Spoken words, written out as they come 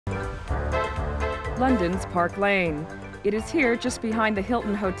London's Park Lane. It is here, just behind the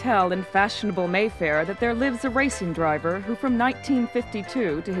Hilton Hotel in fashionable Mayfair, that there lives a racing driver who from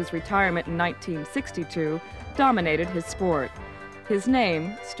 1952 to his retirement in 1962 dominated his sport. His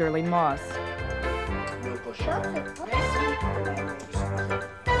name, Stirling Moss.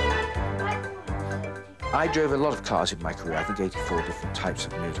 I drove a lot of cars in my career, I think 84 different types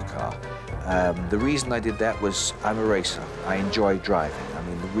of motor car. The reason I did that was I'm a racer. I enjoy driving. I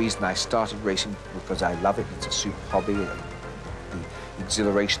mean, the reason I started racing was because I love it. It's a super hobby. The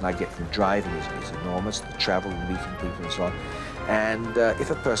exhilaration I get from driving is enormous, the travel and meeting people and so on. And if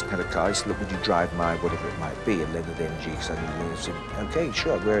a person had a car, he said, look, would you drive my whatever it might be, a Leonard MG, because I knew it. I said, okay,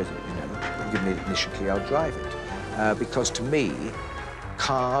 sure, where is it? You know, give me the ignition key, I'll drive it. Because to me,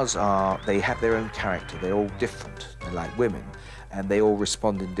 cars they have their own character. They're all different. They're like women, and they all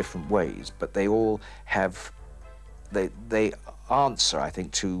respond in different ways, but they all have, they answer, I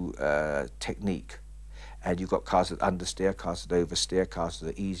think, to technique. And you've got cars that understeer, cars that oversteer, cars that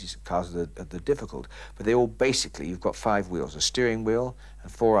are easy, cars that are difficult. But they all basically, you've got 5 wheels, a steering wheel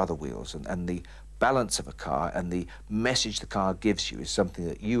and 4 other wheels. And the balance of a car and the message the car gives you is something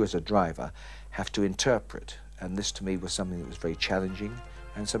that you as a driver have to interpret. And this to me was something that was very challenging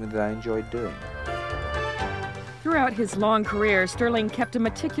and something that I enjoyed doing. Throughout his long career, Stirling kept a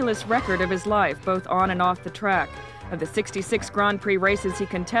meticulous record of his life, both on and off the track. Of the 66 Grand Prix races he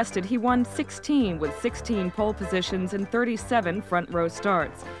contested, he won 16 with 16 pole positions and 37 front row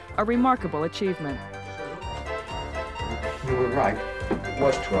starts. A remarkable achievement. You were right. It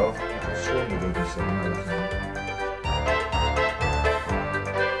was 12. I swear you gave me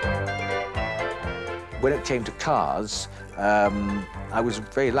 7. When it came to cars, I was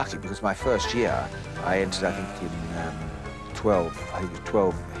very lucky because my first year I entered, I think, in 12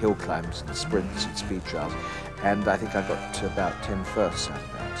 hill climbs and sprints and speed trials. And I think I got to about 10 firsts,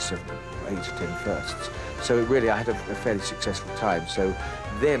 about 7, 8 or 10 firsts. So really, I had a fairly successful time. So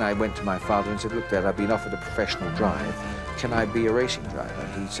then I went to my father and said, look, Dad, I've been offered a professional drive. Can I be a racing driver?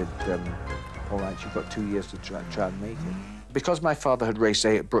 And he said, all right, you've got 2 years to try and make it. Because my father had raced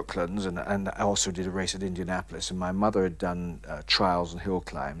at Brooklands and I also did a race at Indianapolis, and my mother had done trials and hill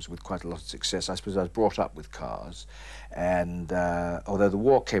climbs with quite a lot of success, I suppose I was brought up with cars. And although the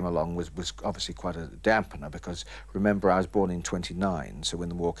war came along, was obviously quite a dampener, because remember, I was born in '29, so when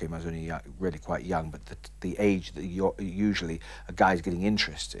the war came I was only really quite young, but the age that usually a guy's getting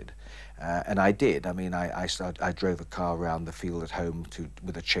interested. And I did. I mean, I drove a car around the field at home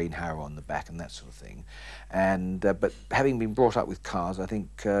with a chain harrow on the back and that sort of thing. And but having been brought up with cars, I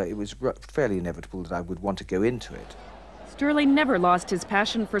think it was fairly inevitable that I would want to go into it. Stirling never lost his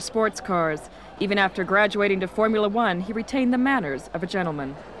passion for sports cars. Even after graduating to Formula One, he retained the manners of a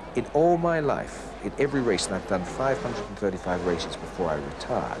gentleman. In all my life, in every race, and I've done 535 races before I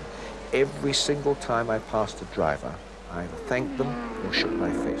retired, every single time I passed a driver, I either thanked them or shook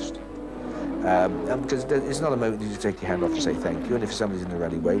my fist. Because it's not a moment you take your hand off and say thank you, and if somebody's in the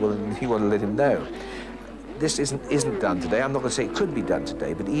rally way, well, then you want to let him know. This isn't done today. I'm not going to say it could be done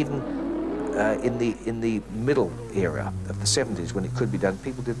today, but even in the middle era of the 70s, when it could be done,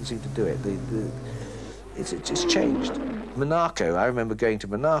 people didn't seem to do it. It's changed. Monaco, I remember going to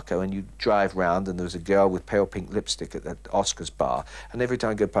Monaco, and you drive round, and there was a girl with pale pink lipstick at Oscar's bar, and every time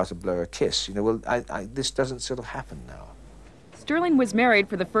I go past, I'd blow her a kiss. You know, well, this doesn't sort of happen now. Stirling was married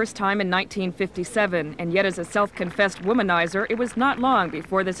for the first time in 1957, and yet as a self-confessed womanizer, it was not long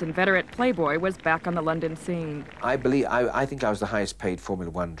before this inveterate playboy was back on the London scene. I think I was the highest paid Formula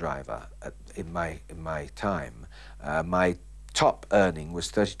One driver in my time. My top earning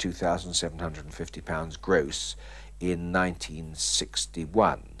was £32,750 gross in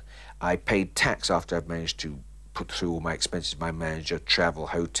 1961. I paid tax after I'd managed to put through all my expenses, my manager, travel,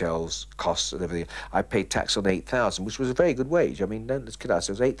 hotels, costs and everything. I paid tax on 8,000, which was a very good wage. I mean, let's kid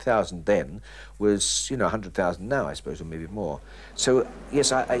ourselves, 8,000 then was, you know, 100,000 now, I suppose, or maybe more. So,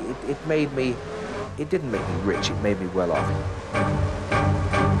 yes, it didn't make me rich, it made me well off.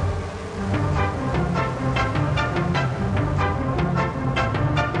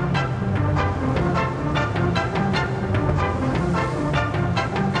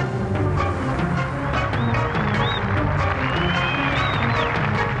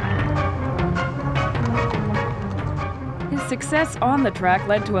 Success on the track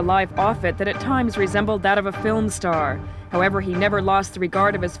led to a life off it that at times resembled that of a film star. However, he never lost the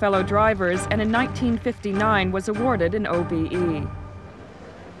regard of his fellow drivers, and in 1959 was awarded an OBE.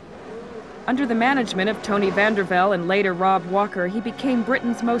 Under the management of Tony Vandervelde and later Rob Walker, he became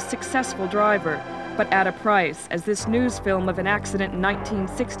Britain's most successful driver, but at a price, as this news film of an accident in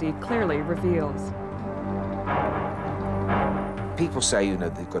 1960 clearly reveals. people say, you know,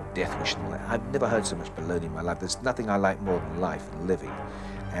 they've got a death wish and all that. I've never heard so much baloney in my life. There's nothing I like more than life and living.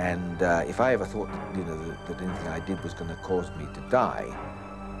 And if I ever thought, you know, that anything I did was going to cause me to die,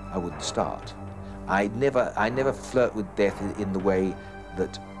 I wouldn't start. I never flirt with death in the way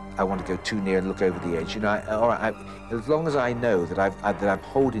that I want to go too near and look over the edge. You know, as long as I know that I'm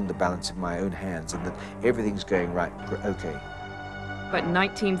holding the balance in my own hands and that everything's going right, okay. But in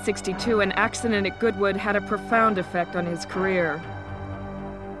 1962, an accident at Goodwood had a profound effect on his career.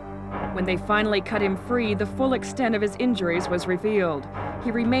 When they finally cut him free, the full extent of his injuries was revealed.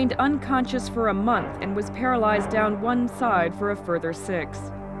 He remained unconscious for a month and was paralyzed down one side for a further 6.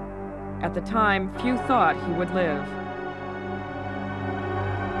 At the time, few thought he would live.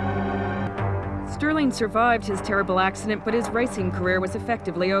 Stirling survived his terrible accident, but his racing career was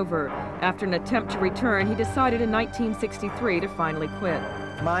effectively over. After an attempt to return, he decided in 1963 to finally quit.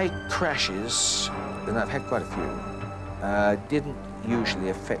 My crashes, and I've had quite a few, didn't usually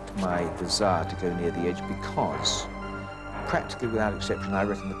affect my desire to go near the edge because, practically without exception, I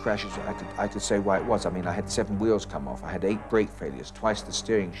reckon the crashes, I could say why it was. I mean, I had 7 wheels come off, I had 8 brake failures, twice the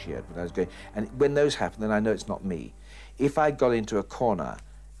steering sheared when I was going, and when those happen, then I know it's not me. If I got into a corner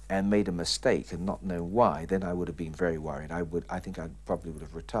and made a mistake and not know why, then I would have been very worried. I think I probably would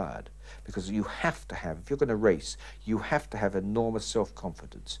have retired. Because you have to have, if you're going to race, you have to have enormous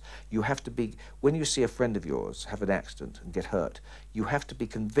self-confidence. You have to be, when you see a friend of yours have an accident and get hurt, you have to be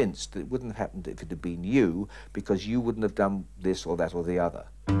convinced that it wouldn't have happened if it had been you, because you wouldn't have done this or that or the other.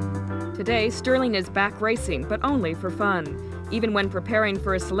 Today, Stirling is back racing, but only for fun. Even when preparing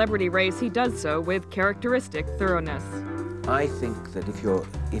for a celebrity race, he does so with characteristic thoroughness. I think that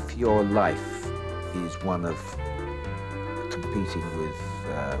if your life is one of competing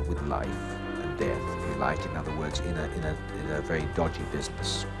with life and death, if you like, in other words, in a very dodgy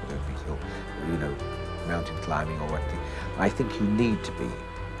business, whether it be, you know, mountain climbing or what, I think you need to be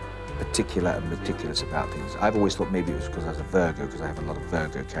particular and meticulous about things. I've always thought maybe it was because I was a Virgo, because I have a lot of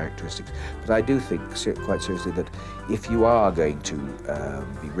Virgo characteristics. But I do think quite seriously that if you are going to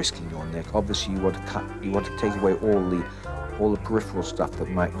be risking your neck, obviously you want to take away all the peripheral stuff that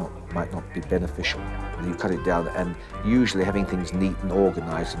might not be beneficial. And you cut it down, and usually having things neat and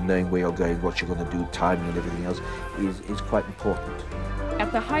organised and knowing where you're going, what you're going to do, timing and everything else is quite important.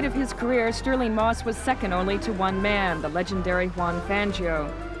 At the height of his career, Stirling Moss was second only to one man, the legendary Juan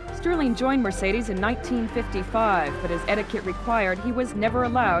Fangio. Stirling joined Mercedes in 1955, but as etiquette required, he was never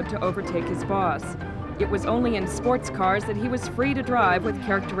allowed to overtake his boss. It was only in sports cars that he was free to drive with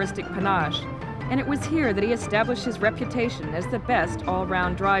characteristic panache. And it was here that he established his reputation as the best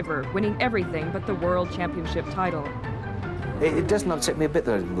all-round driver, winning everything but the World Championship title. It doesn't upset me a bit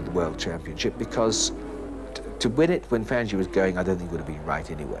that I didn't win the World Championship, because to win it when Fangio was going, I don't think it would have been right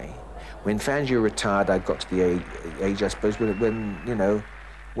anyway. When Fangio retired, I got to the age, I suppose,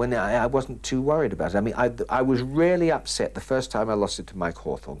 when I wasn't too worried about it. I mean, I was really upset the first time I lost it to Mike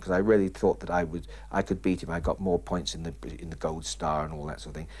Hawthorne, because I really thought that I could beat him. I got more points in the Gold Star and all that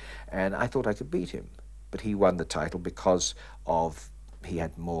sort of thing, and I thought I could beat him. But he won the title because he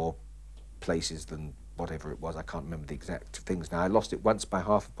had more places than whatever it was. I can't remember the exact things now. I lost it once by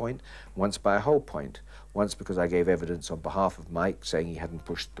half a point, once by a whole point, once because I gave evidence on behalf of Mike saying he hadn't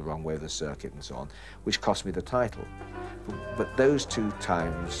pushed the wrong way of the circuit and so on, which cost me the title. But those 2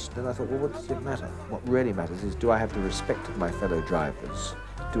 times, then I thought, well, what does it matter? What really matters is, do I have the respect of my fellow drivers?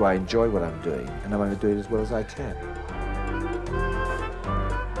 Do I enjoy what I'm doing? And am I going to do it as well as I can?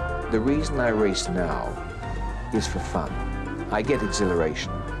 The reason I race now is for fun. I get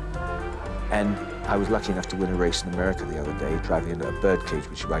exhilaration. And I was lucky enough to win a race in America the other day, driving in a birdcage,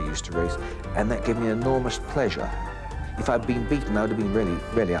 which I used to race, and that gave me enormous pleasure. If I'd been beaten, I would have been really,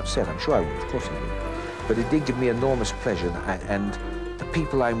 really upset. I'm sure I would, of course I would. But it did give me enormous pleasure, and the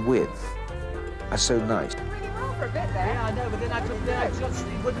people I'm with are so nice. Well, you were for a bit there. Yeah, I know, but then I just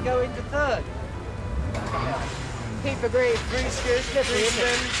wouldn't go into third. Keep the grease good, slippery, isn't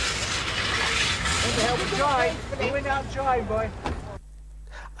it? Want to help the drive. The wind out drive, boy.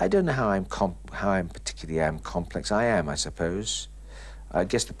 I don't know how I'm particularly complex. I am, I suppose. I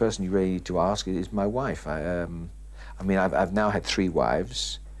guess the person you really need to ask is my wife. I mean, I've now had 3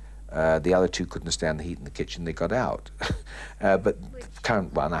 wives. The other 2 couldn't stand the heat in the kitchen, they got out. But the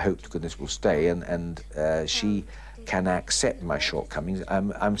current one, I hope to goodness, will stay, and she can accept my shortcomings.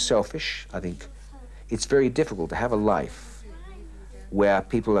 I'm selfish. I think it's very difficult to have a life where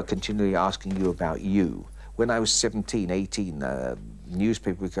people are continually asking you about you. When I was 17, 18,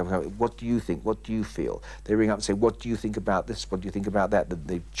 newspaper would come, what do you think? What do you feel? They ring up and say, what do you think about this? What do you think about that? That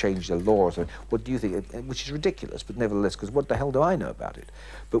they've changed the law or something. What do you think? Which is ridiculous, but nevertheless, because what the hell do I know about it?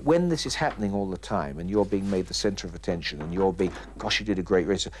 But when this is happening all the time and you're being made the centre of attention and you're being, gosh, you did a great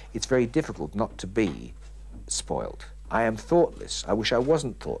race, it's very difficult not to be spoiled. I am thoughtless. I wish I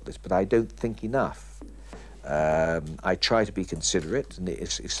wasn't thoughtless, but I don't think enough. I try to be considerate, and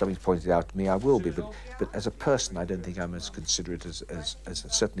if something's pointed out to me, I will be. But as a person, I don't think I'm as considerate as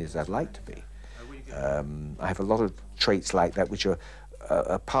certainly as I'd like to be. I have a lot of traits like that, which are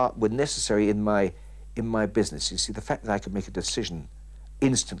were necessary in my business. You see, the fact that I could make a decision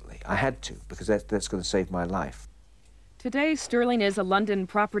instantly, I had to, because that's going to save my life. Today, Stirling is a London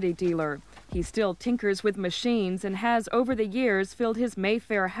property dealer. He still tinkers with machines and has, over the years, filled his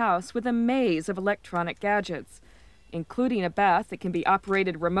Mayfair house with a maze of electronic gadgets, including a bath that can be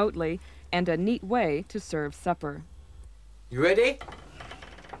operated remotely and a neat way to serve supper. You ready?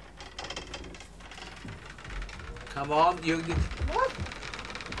 Come on, you... What?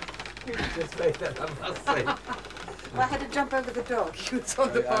 You just made that, I must say. Well, I had to jump over the dog. He was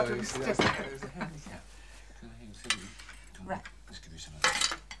on the bottom step. Right. Let's give you some of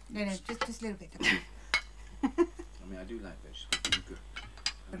that. No, just a little bit. I mean, I do like vegetables. Good.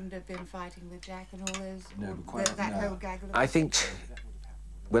 Wouldn't have been fighting with Jack and all those, No, but quite that no. whole gaggle of... I think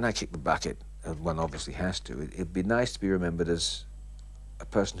when I kick the bucket, and one obviously has to, it'd be nice to be remembered as a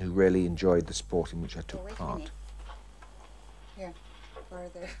person who really enjoyed the sport in which I took part. Here,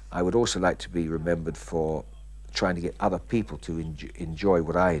 further. I would also like to be remembered for trying to get other people to enjoy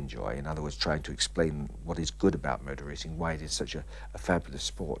what I enjoy. In other words, trying to explain what is good about motor racing, why it is such a fabulous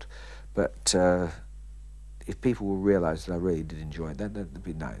sport. But if people will realise that I really did enjoy it, that'd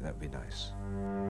be nice.